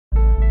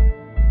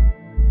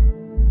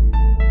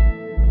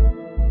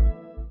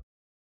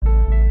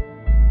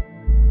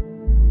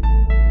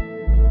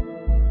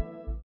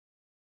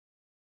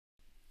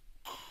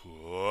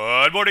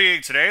Good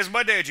morning. Today is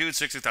Monday, June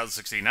 6,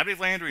 2016. I'm Dave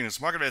Landry, and this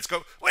market let's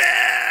go.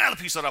 Well, the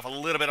piece sold off a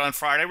little bit on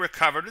Friday,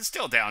 recovered. It's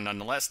still down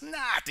nonetheless.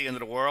 Not the end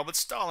of the world, but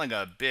stalling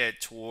a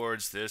bit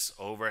towards this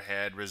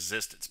overhead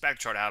resistance. Back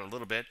chart out a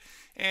little bit,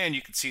 and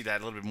you can see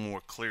that a little bit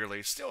more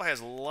clearly. Still has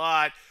a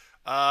lot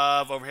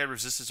of overhead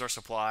resistance or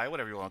supply,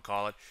 whatever you want to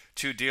call it,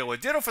 to deal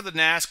with. Ditto for the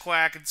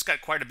NASDAQ. It's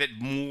got quite a bit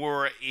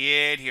more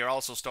in here,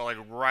 also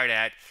stalling right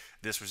at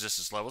this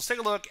resistance level. Let's take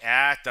a look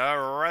at the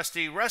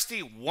Rusty.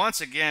 Rusty,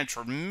 once again,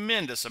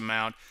 tremendous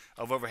amount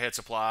of overhead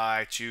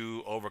supply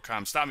to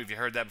overcome. Stop me if you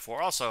heard that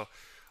before. Also,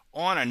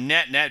 on a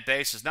net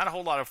basis, not a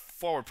whole lot of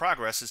forward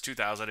progress since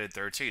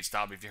 2013.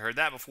 Stop me if you heard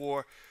that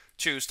before.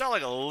 Too,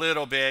 stalling a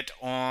little bit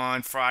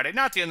on Friday.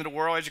 Not the end of the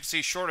world. As you can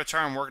see, shorter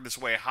term working its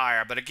way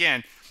higher. But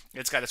again,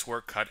 it's got its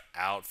work cut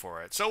out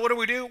for it. So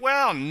what do?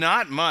 Well,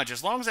 not much.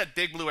 As long as that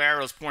big blue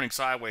arrow is pointing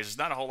sideways, there's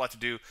not a whole lot to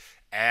do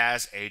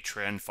as a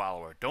trend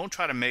follower. Don't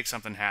try to make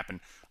something happen.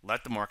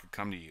 Let the market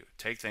come to you.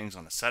 Take things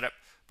on a setup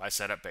by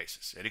setup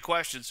basis. Any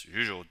questions? As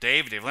usual,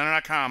 Dave,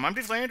 DaveLandry.com. I'm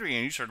Dave Landry,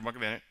 and you started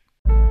Market Minute.